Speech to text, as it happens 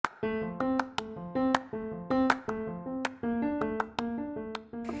Hey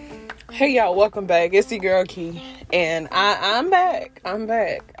y'all, welcome back. It's your girl Key, and I'm back.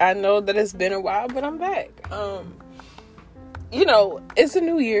 I know that it's been a while, but I'm back. It's a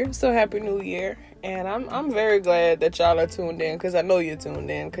new year, so happy new year. And I'm very glad that y'all are tuned in, because I know you're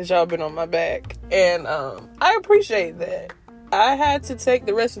tuned in, because y'all been on my back. And I appreciate that. I had to take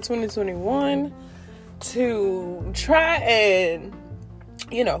the rest of 2021 to try and,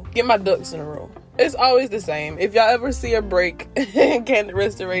 get my ducks in a row. It's always the same. If y'all ever see a break in candid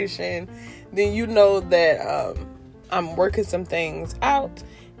restoration, then you know that I'm working some things out,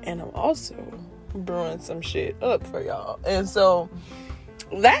 and I'm also brewing some shit up for y'all. And so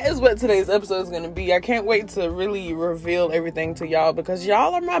that is what today's episode is going to be. I can't wait to really reveal everything to y'all, because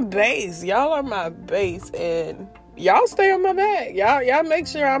y'all are my base. And y'all stay on my back. Y'all make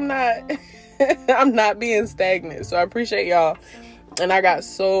sure I'm not I'm not being stagnant. So I appreciate y'all. And I got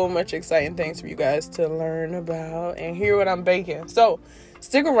so much exciting things for you guys to learn about and hear what I'm baking. So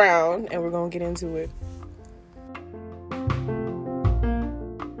stick around and we're going to get into it.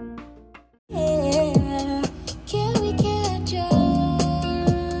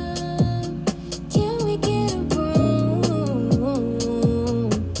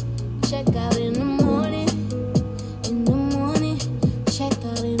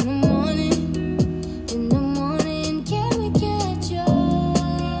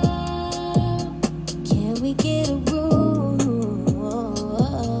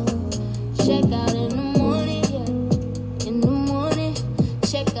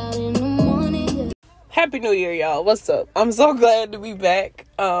 Happy New Year, y'all. What's up? I'm so glad to be back.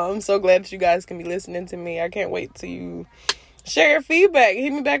 I'm so glad that you guys can be listening to me. I can't wait to share your feedback.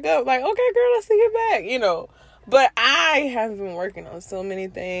 Hit me back up like, okay, girl, let's see you back, But I have been working on so many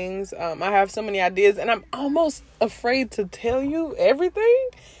things. I have so many ideas, and I'm almost afraid to tell you everything,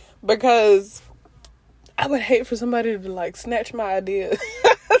 because I would hate for somebody to, snatch my idea.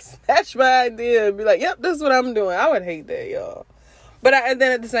 And be like, yep, this is what I'm doing. I would hate that, y'all. But and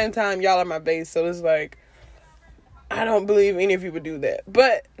then at the same time, y'all are my base, so it's like, I don't believe any of you would do that.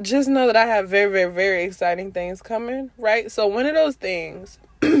 But just know that I have very, very, very exciting things coming, right? So one of those things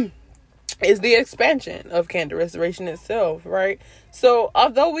is the expansion of Candid Restoration itself, right? So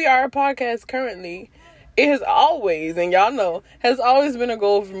although we are a podcast currently, it has always, and y'all know, has always been a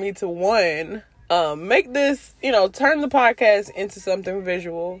goal for me to, one, make this, turn the podcast into something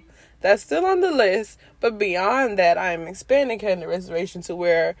visual. That's still on the list, but beyond that, I'm expanding Candid Restoration to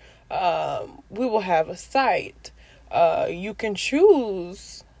where we will have a site. You can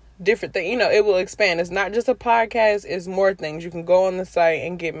choose different things. It will expand. It's not just a podcast. It's more things. You can go on the site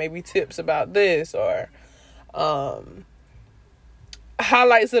and get maybe tips about this, or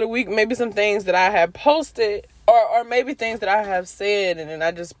highlights of the week. Maybe some things that I have posted, or maybe things that I have said and then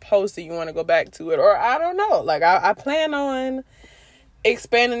I just posted. You want to go back to it, or I don't know. I plan on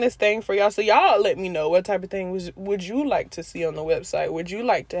expanding this thing for y'all. So y'all let me know what type of thing would you like to see on the website? Would you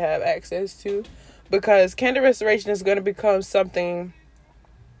like to have access to? Because Candid Restoration is going to become something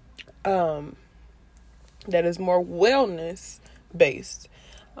that is more wellness based.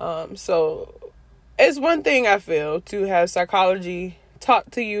 So it's one thing, I feel, to have psychology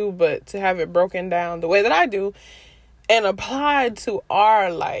taught to you, but to have it broken down the way that I do and applied to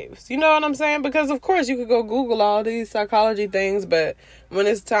our lives. You know what I'm saying? Because of course you could go Google all these psychology things, but when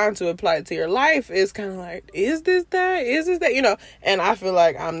it's time to apply it to your life, it's kind of like, is this that? Is this that? And I feel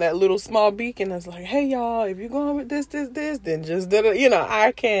like I'm that little small beacon that's like, hey y'all, if you're going with this, then just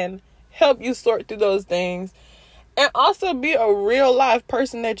I can help you sort through those things, and also be a real life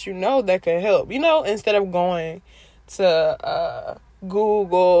person that that could help, instead of going to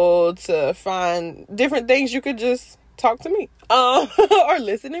Google to find different things. You could just talk to me or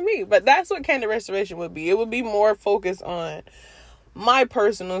listen to me. But that's what Candid Restoration would be. It would be more focused on my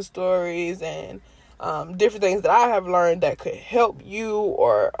personal stories and different things that I have learned that could help you,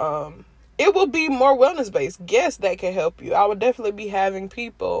 or it will be more wellness based guests that can help you. I would definitely be having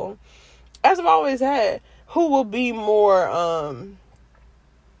people, as I've always had, who will be more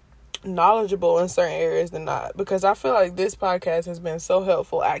knowledgeable in certain areas than not, because I feel like this podcast has been so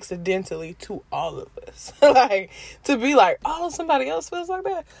helpful accidentally to all of us. To be like, oh, somebody else feels like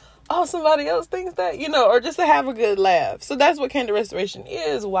that, oh, somebody else thinks that, or just to have a good laugh. So that's what Candid Restoration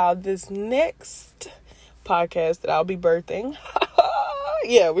is, while this next podcast that I'll be birthing,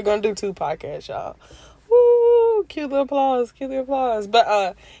 yeah, we're gonna do 2 podcasts, y'all. Woo, cue the applause.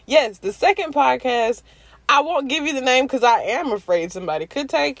 But yes, the second podcast, I won't give you the name because I am afraid somebody could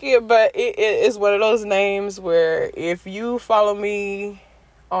take it, but it is one of those names where if you follow me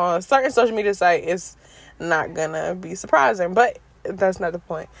on certain social media site, it's not gonna be surprising. But that's not the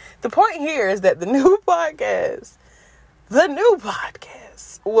point. The point here is that the new podcast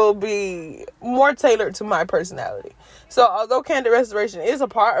will be more tailored to my personality. So although Candid Restoration is a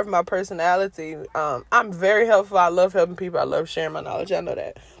part of my personality, I'm very helpful. I love helping people. I love sharing my knowledge. I know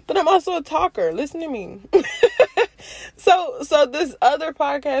that. But I'm also a talker. Listen to me. So this other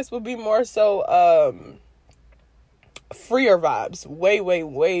podcast will be more so freer vibes. Way, way,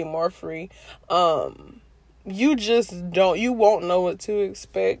 way more free. You won't know what to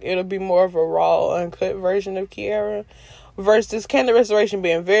expect. It'll be more of a raw, uncut version of Kiara. Versus Candid Restoration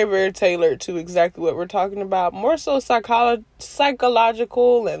being very, very tailored to exactly what we're talking about. More so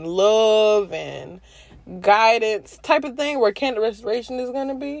psychological and love and guidance type of thing where Candid Restoration is going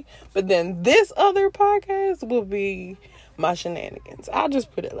to be. But then this other podcast will be my shenanigans. I'll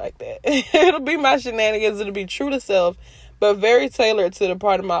just put it like that. It'll be my shenanigans. It'll be true to self, but very tailored to the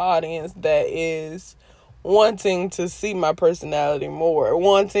part of my audience that is wanting to see my personality more,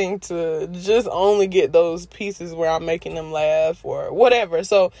 wanting to just only get those pieces where I'm making them laugh or whatever.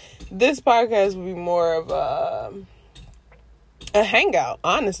 So this podcast will be more of a hangout,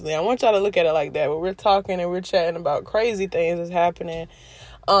 honestly. I want y'all to look at it like that, where we're talking and we're chatting about crazy things that's happening.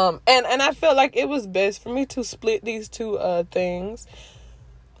 And I felt like it was best for me to split these two things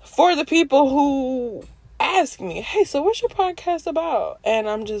for the people who ask me, hey, so what's your podcast about? And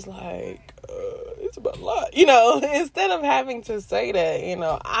I'm just like, it's about a lot, instead of having to say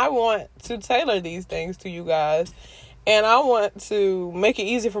that, I want to tailor these things to you guys, and I want to make it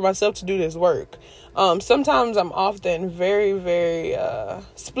easy for myself to do this work. Sometimes I'm often very, very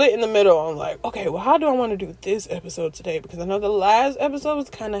split in the middle. I'm like, okay, well, how do I want to do this episode today? Because I know the last episode was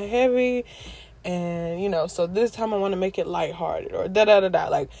kind of heavy, and so this time I want to make it lighthearted or da-da-da-da.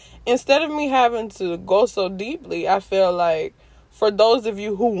 Like, instead of me having to go so deeply, I feel like for those of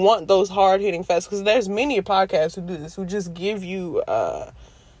you who want those hard-hitting facts, because there's many podcasts who do this, who just give you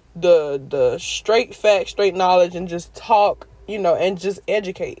the straight facts, straight knowledge, and just talk, and just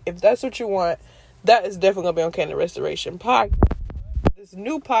educate. If that's what you want, that is definitely going to be on Candid Restoration podcast. This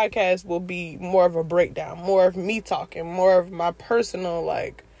new podcast will be more of a breakdown, more of me talking, more of my personal,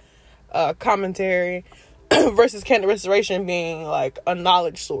 commentary, versus Candid Restoration being like a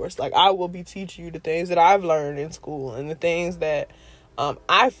knowledge source. Like, I will be teaching you the things that I've learned in school and the things that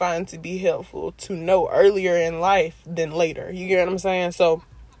I find to be helpful to know earlier in life than later. You get what I'm saying? So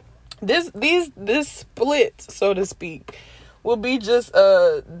this split, so to speak, will be just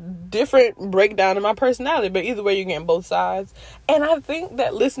a different breakdown of my personality. But either way, you're getting both sides. And I think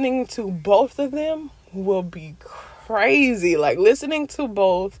that listening to both of them will be crazy. Like, listening to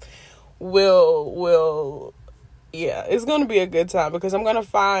both will it's gonna be a good time, because I'm gonna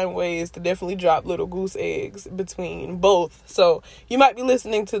find ways to definitely drop little goose eggs between both. So you might be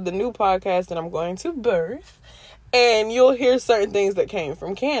listening to the new podcast that I'm going to birth, and you'll hear certain things that came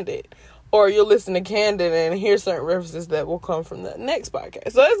from Candid, or you'll listen to Candid and hear certain references that will come from the next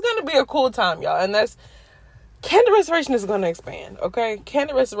podcast. So it's gonna be a cool time, y'all. And that's Candid Restoration is going to expand, okay?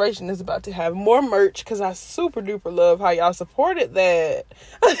 Candid Restoration is about to have more merch, because I super duper love how y'all supported that.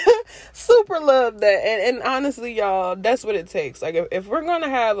 Super love that. And honestly, y'all, that's what it takes. Like, if we're going to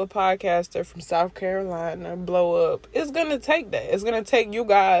have a podcaster from South Carolina blow up, it's going to take that. It's going to take you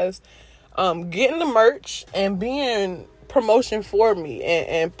guys getting the merch and being promotion for me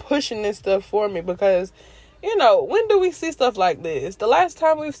and pushing this stuff for me, because, when do we see stuff like this? The last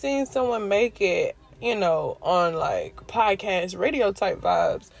time we've seen someone make it, on like podcast radio type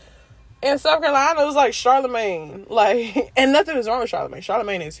vibes in South Carolina, it was like Charlemagne. Like, and nothing is wrong with Charlemagne.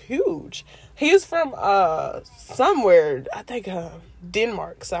 Charlemagne is huge. He's from somewhere, I think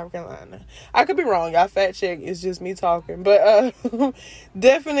Denmark, South Carolina. I could be wrong, y'all. Fact check. It's just me talking. But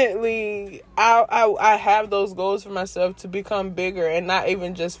definitely I have those goals for myself to become bigger, and not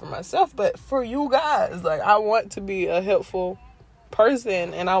even just for myself, but for you guys. Like, I want to be a helpful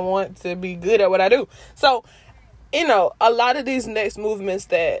person, and I want to be good at what I do. So, a lot of these next movements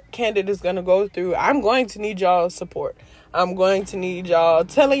that Candid is going to go through, I'm going to need y'all's support. I'm going to need y'all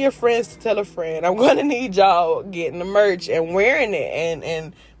telling your friends to tell a friend. I'm going to need y'all getting the merch and wearing it,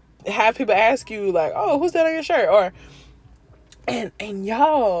 and have people ask you like, oh, who's that on your shirt? Or and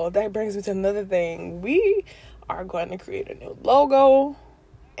y'all, that brings me to another thing. We are going to create a new logo,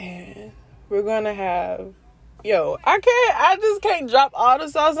 and we're going to have, I just can't drop all the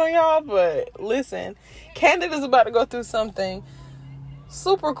sauce on y'all, but listen, Candid is about to go through something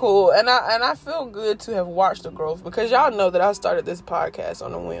super cool, and I feel good to have watched the growth, because y'all know that I started this podcast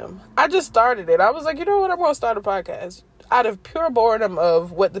on a whim. I just started it. I was like, you know what, I'm going to start a podcast out of pure boredom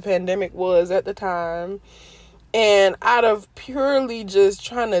of what the pandemic was at the time, and out of purely just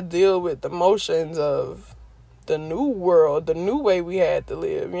trying to deal with the emotions of new world, the new way we had to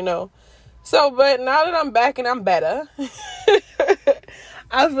live, you know. So, but now that I'm back and I'm better,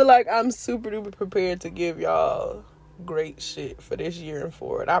 I feel like I'm super duper prepared to give y'all great shit for this year and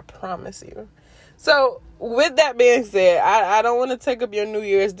forward. I promise you. So, with that being said, I don't want to take up your New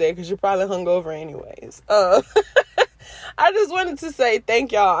Year's Day because you're probably hungover anyways. I just wanted to say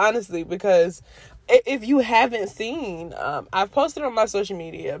thank y'all, honestly, because if you haven't seen, I've posted on my social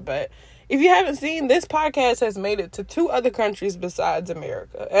media, but if you haven't seen, this podcast has made it to 2 other countries besides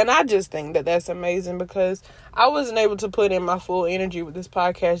America. And I just think that that's amazing because I wasn't able to put in my full energy with this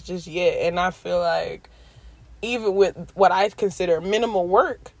podcast just yet. And I feel like even with what I consider minimal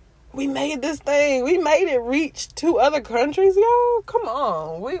work, we made this thing. We made it reach 2 other countries, y'all. Come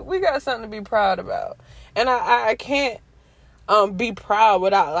on. We got something to be proud about. And I can't be proud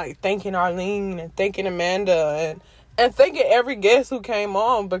without like thanking Arlene and thanking Amanda and thanking every guest who came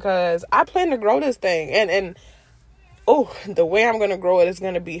on, because I plan to grow this thing. And the way I'm going to grow it is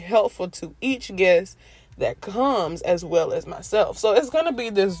going to be helpful to each guest that comes as well as myself. So it's going to be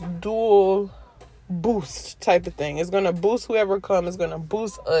this dual boost type of thing. It's going to boost whoever comes. It's going to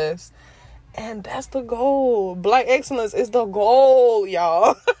boost us. And that's the goal. Black excellence is the goal,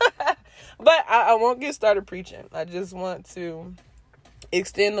 y'all. But I won't get started preaching. I just want to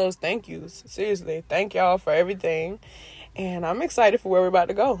extend those thank yous. Seriously, thank y'all for everything. And I'm excited for where we're about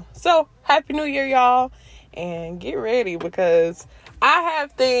to go. So, Happy New Year, y'all. And get ready, because I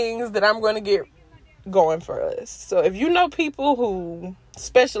have things that I'm going to get going for us. So, if you know people who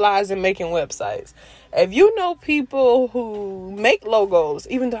specialize in making websites, if you know people who make logos,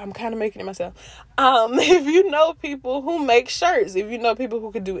 even though I'm kind of making it myself, if you know people who make shirts, if you know people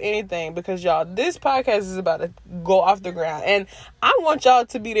who could do anything, because y'all, this podcast is about to go off the ground, and I want y'all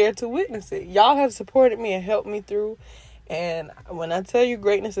to be there to witness it. Y'all have supported me and helped me through, and when I tell you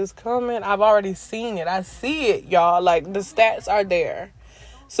greatness is coming, I've already seen it. I see it, y'all. Like, the stats are there.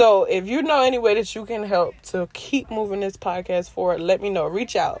 So if you know any way that you can help to keep moving this podcast forward, let me know.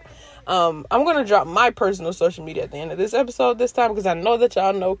 Reach out. I'm going to drop my personal social media at the end of this episode this time, because I know that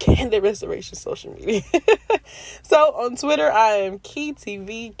y'all know Candid Restoration social media. So on Twitter, I am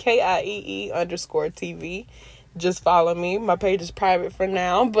KeyTV, KIEE_TV. Just follow me. My page is private for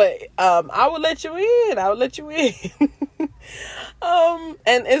now, but I will let you in. And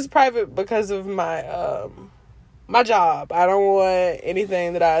it's private because of my my job. I don't want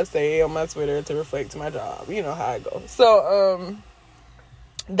anything that I say on my Twitter to reflect to my job. You know how it goes. So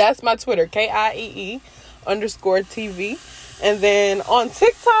that's my Twitter, KIEE_TV. And then on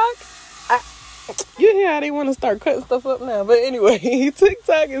TikTok, you hear how they want to start cutting stuff up now. But anyway,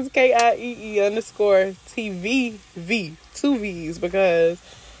 TikTok is KIEE_TVV. 2 V's, because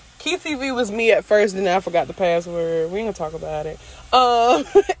KeyTV was me at first, and then I forgot the password. We ain't gonna talk about it.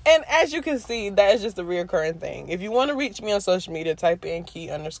 And as you can see, that is just a reoccurring thing. If you want to reach me on social media, type in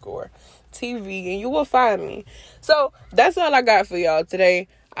Key_TV and you will find me. So that's all I got for y'all today.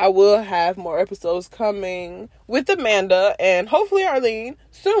 I will have more episodes coming with Amanda and hopefully Arlene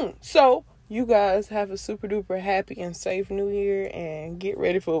soon. So you guys have a super duper happy and safe New Year, and get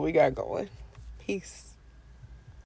ready for what we got going. Peace.